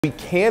We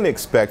can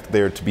expect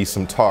there to be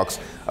some talks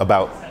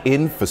about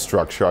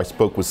infrastructure. I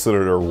spoke with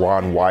Senator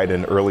Ron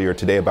Wyden earlier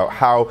today about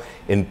how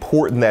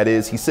important that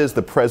is. He says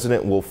the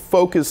president will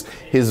focus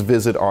his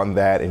visit on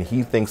that, and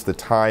he thinks the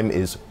time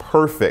is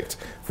perfect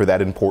for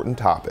that important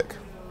topic.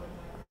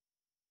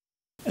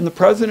 And the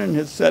president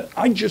has said,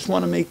 I just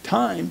want to make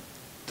time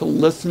to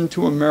listen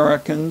to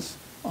Americans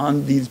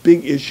on these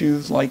big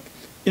issues like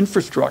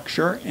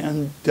infrastructure,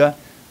 and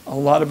a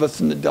lot of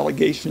us in the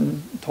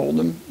delegation told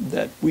him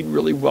that we'd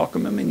really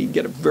welcome him and he'd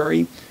get a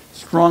very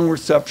strong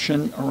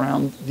reception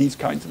around these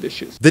kinds of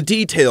issues. The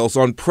details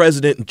on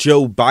President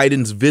Joe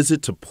Biden's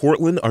visit to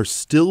Portland are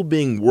still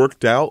being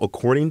worked out,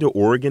 according to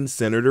Oregon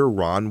Senator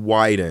Ron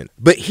Wyden.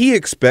 But he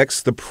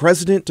expects the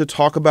president to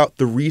talk about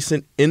the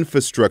recent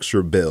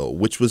infrastructure bill,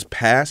 which was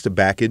passed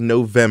back in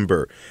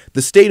November.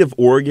 The state of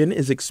Oregon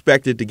is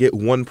expected to get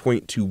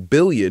 $1.2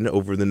 billion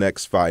over the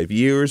next 5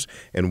 years,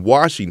 and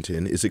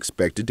Washington is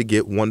expected to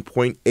get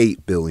 $1.8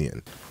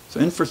 billion. So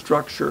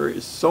infrastructure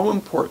is so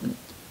important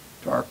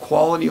to our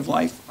quality of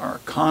life, our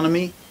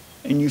economy,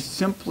 and you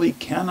simply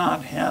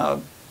cannot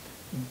have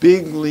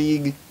big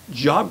league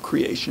job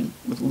creation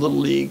with little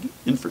league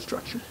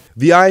infrastructure.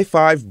 The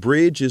I-5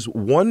 bridge is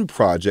one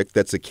project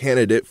that's a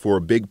candidate for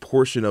a big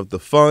portion of the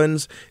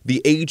funds.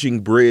 The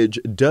aging bridge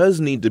does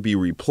need to be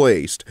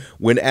replaced.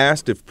 When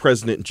asked if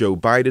President Joe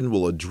Biden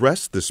will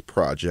address this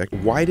project,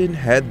 Wyden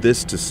had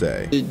this to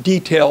say. The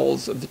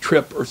details of the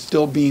trip are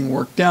still being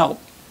worked out,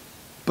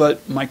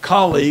 but my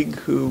colleague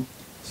who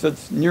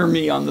sits near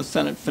me on the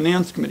Senate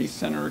Finance Committee,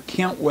 Senator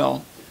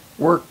Cantwell,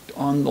 worked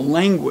on the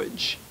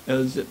language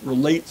as it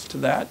relates to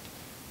that,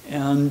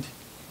 and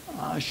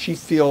she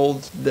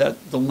feels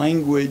that the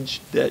language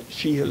that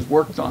she has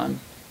worked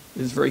on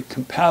is very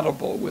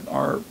compatible with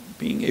our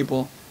being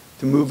able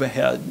to move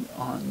ahead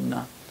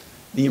on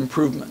the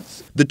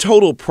improvements. The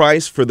total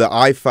price for the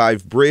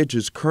I-5 bridge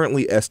is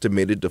currently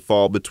estimated to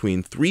fall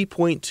between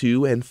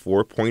 $3.2 and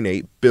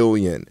 $4.8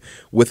 billion,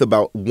 with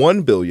about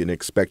 $1 billion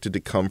expected to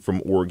come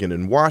from Oregon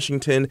and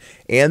Washington,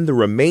 and the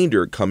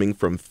remainder coming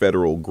from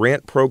federal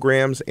grant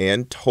programs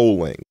and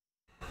tolling.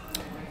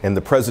 And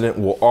the president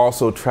will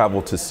also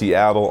travel to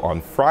Seattle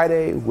on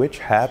Friday, which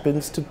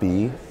happens to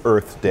be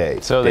Earth Day.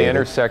 So the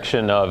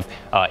intersection of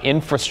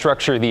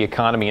infrastructure, the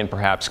economy, and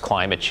perhaps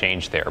climate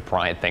change there.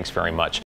 Brian, thanks very much.